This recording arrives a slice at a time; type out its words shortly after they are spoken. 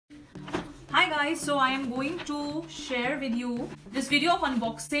guys, so I am going to share with you this video of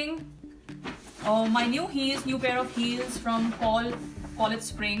unboxing my new pair of heels from College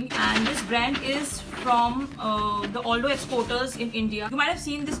Spring, and this brand is from the Aldo exporters in India. You might have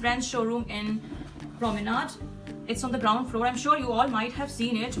seen this brand's showroom in Promenade. It's on the ground floor. I'm sure you all might have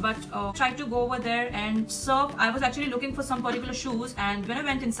seen it, but tried to go over there and surf. I was actually looking for some particular shoes, and when I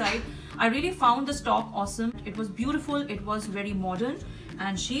went inside, I really found the stock awesome. It was beautiful, it was very modern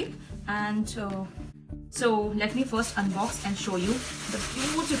and chic, and so let me first unbox and show you the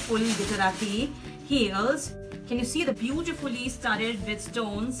beautiful glitterati heels. Can you see the beautifully studded with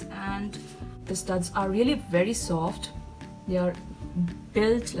stones, and the studs are really very soft. They are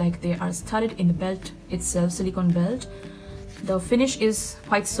built like they are studded in the belt itself, silicone belt. The finish is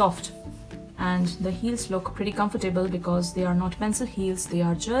quite soft, and the heels look pretty comfortable because they are not pencil heels, they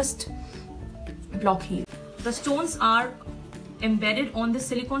are just block heels. The stones are embedded on the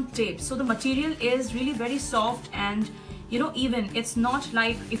silicone tape, so the material is really very soft and even. It's not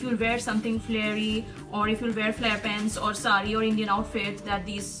like if you wear something flary or if you wear flare pants or sari or Indian outfit that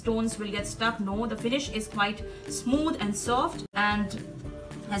these stones will get stuck. No, the finish is quite smooth and soft, and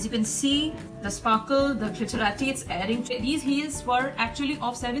as you can see, the sparkle, the glitterati it's adding. These heels were actually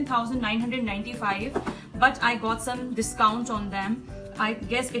of 7,995, but I got some discount on them. I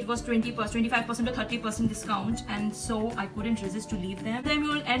guess it was 20%, 25% or 30% discount, and so I couldn't resist to leave them. Then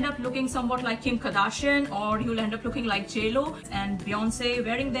you'll end up looking somewhat like Kim Kardashian, or you'll end up looking like J-Lo and Beyonce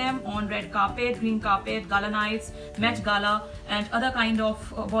wearing them on red carpet, green carpet, gala nights, Met Gala, and other kind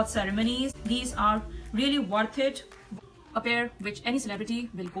of award ceremonies. These are really worth it. A pair which any celebrity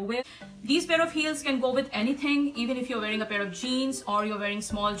will go with. These pair of heels can go with anything, even if you're wearing a pair of jeans, or you're wearing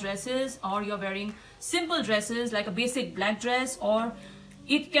small dresses, or you're wearing simple dresses like a basic black dress, or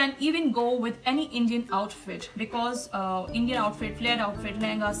it can even go with any Indian outfit, because Indian outfit, flared outfit,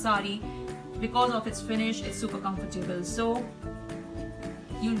 lehenga, sari, because of its finish, it's super comfortable. So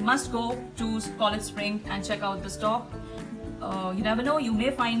you must go to College Spring and check out the stock. You never know, you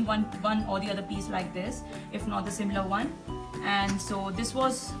may find one or the other piece like this, if not the similar one. And so this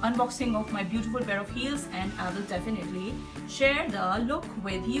was unboxing of my beautiful pair of heels, and I will definitely share the look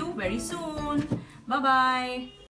with you very soon. Bye bye.